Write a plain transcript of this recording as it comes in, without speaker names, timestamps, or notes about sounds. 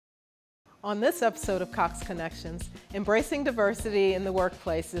On this episode of Cox Connections, embracing diversity in the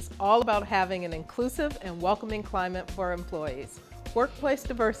workplace is all about having an inclusive and welcoming climate for employees. Workplace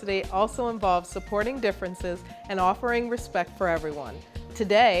diversity also involves supporting differences and offering respect for everyone.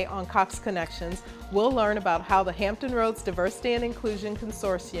 Today on Cox Connections, we'll learn about how the Hampton Roads Diversity and Inclusion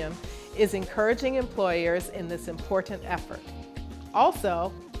Consortium is encouraging employers in this important effort.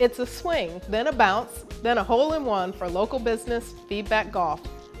 Also, it's a swing, then a bounce, then a hole-in-one for local business Feedback Golf.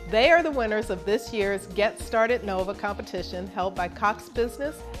 They are the winners of this year's Get Started Nova competition held by Cox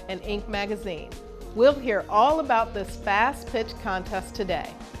Business and Inc. magazine. We'll hear all about this fast pitch contest today.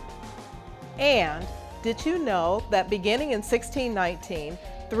 And did you know that beginning in 1619,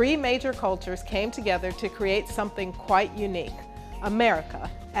 three major cultures came together to create something quite unique,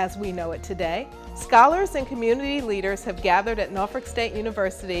 America as we know it today? Scholars and community leaders have gathered at Norfolk State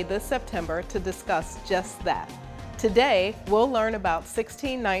University this September to discuss just that. Today, we'll learn about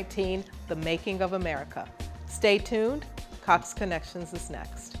 1619, the making of America. Stay tuned, Cox Connections is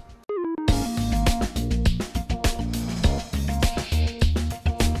next.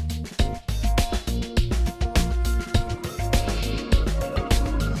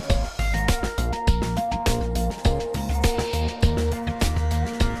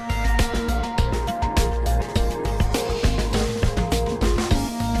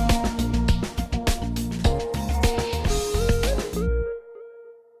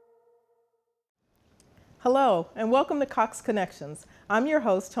 Hello, and welcome to Cox Connections. I'm your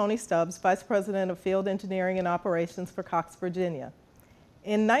host, Tony Stubbs, Vice President of Field Engineering and Operations for Cox, Virginia.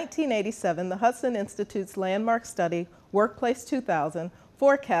 In 1987, the Hudson Institute's landmark study, Workplace 2000,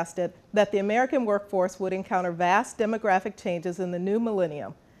 forecasted that the American workforce would encounter vast demographic changes in the new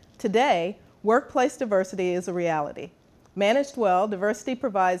millennium. Today, workplace diversity is a reality. Managed well, diversity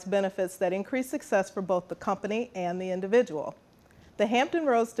provides benefits that increase success for both the company and the individual. The Hampton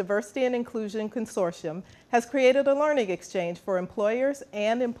Roads Diversity and Inclusion Consortium has created a learning exchange for employers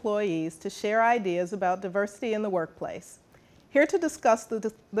and employees to share ideas about diversity in the workplace. Here to discuss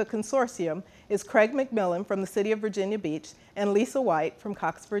the consortium is Craig McMillan from the City of Virginia Beach and Lisa White from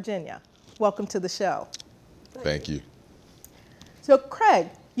Cox, Virginia. Welcome to the show. Thank you. So Craig,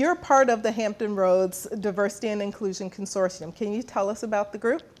 you're part of the Hampton Roads Diversity and Inclusion Consortium. Can you tell us about the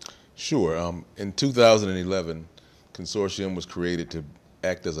group? Sure. In 2011, Consortium was created to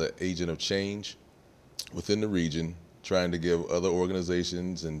act as an agent of change within the region, trying to give other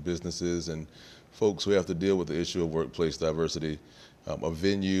organizations and businesses and folks who have to deal with the issue of workplace diversity a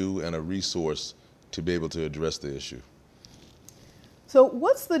venue and a resource to be able to address the issue. So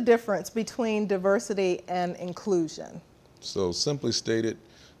what's the difference between diversity and inclusion? So simply stated,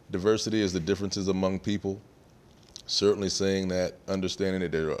 diversity is the differences among people. Certainly saying that, understanding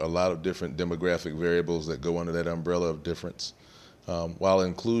that there are a lot of different demographic variables that go under that umbrella of difference. While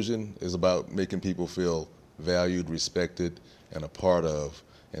inclusion is about making people feel valued, respected, and a part of.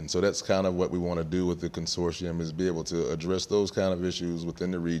 And so that's kind of what we want to do with the consortium, is be able to address those kind of issues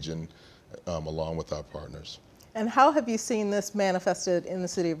within the region along with our partners. And how have you seen this manifested in the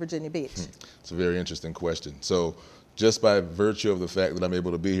City of Virginia Beach? It's a very interesting question. So just by virtue of the fact that I'm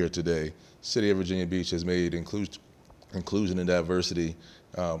able to be here today, City of Virginia Beach has made inclusion and diversity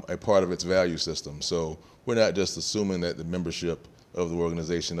a part of its value system. So we're not just assuming that the membership of the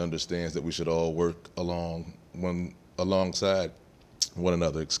organization understands that we should all work alongside one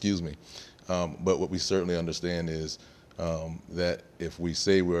another, but what we certainly understand is that if we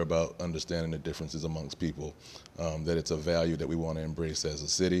say we're about understanding the differences amongst people, that it's a value that we want to embrace as a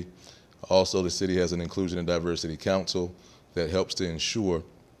city. Also, the city has an Inclusion and Diversity Council that helps to ensure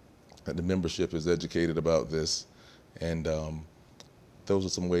that the membership is educated about this. And those are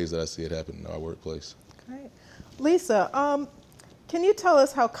some ways that I see it happen in our workplace. Great. Lisa, can you tell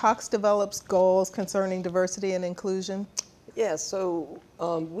us how Cox develops goals concerning diversity and inclusion? Yeah, so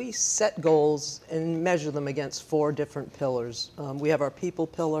we set goals and measure them against 4 different pillars. We have our people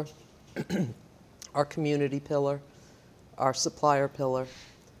pillar, our community pillar, our supplier pillar,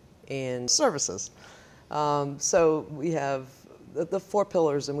 and services. So we have the 4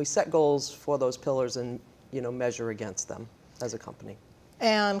 pillars, and we set goals for those pillars and measure against them as a company.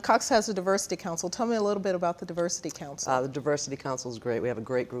 And Cox has a diversity council. Tell me a little bit about the diversity council. The diversity council is great. We have a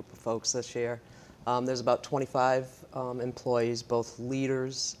great group of folks this year. There's about 25 employees, both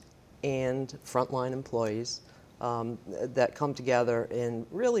leaders and frontline employees, that come together and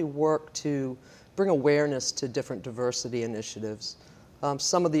really work to bring awareness to different diversity initiatives.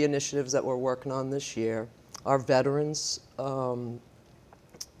 Some of the initiatives that we're working on this year are veterans.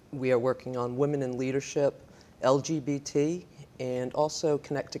 We are working on women in leadership, LGBT, and also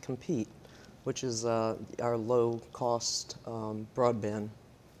Connect to Compete, which is our low-cost broadband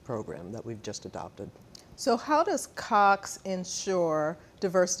program that we've just adopted. So how does Cox ensure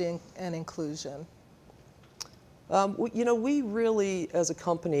diversity and inclusion? We really, as a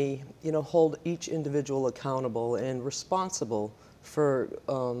company, hold each individual accountable and responsible for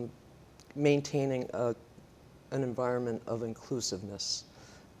maintaining an environment of inclusiveness.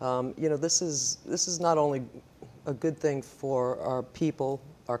 This is not only a good thing for our people,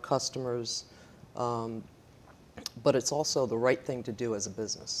 our customers, but it's also the right thing to do as a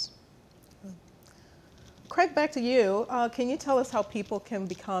business. Craig, back to you. Can you tell us how people can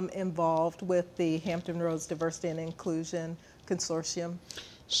become involved with the Hampton Roads Diversity and Inclusion Consortium?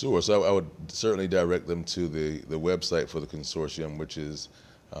 Sure. So I would certainly direct them to the website for the consortium, which is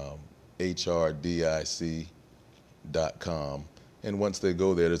hrdic.com. And once they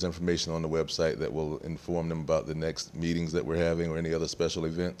go there, there's information on the website that will inform them about the next meetings that we're having or any other special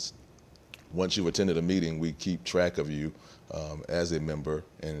events. Once you've attended a meeting, we keep track of you as a member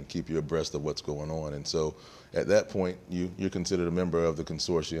and keep you abreast of what's going on. And so at that point, you're considered a member of the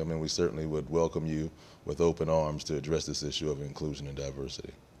consortium, and we certainly would welcome you with open arms to address this issue of inclusion and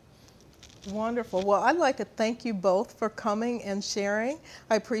diversity. Wonderful. Well, I'd like to thank you both for coming and sharing.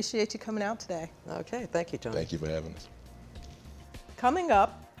 I appreciate you coming out today. Okay, thank you, Tony. Thank you for having us. Coming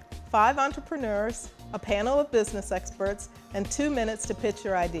up, 5 entrepreneurs, a panel of business experts, and 2 minutes to pitch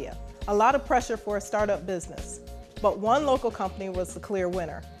your idea. A lot of pressure for a startup business, but one local company was the clear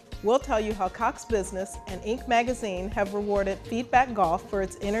winner. We'll tell you how Cox Business and Inc. magazine have rewarded Feedback Golf for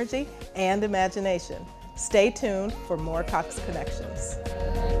its energy and imagination. Stay tuned for more Cox Connections.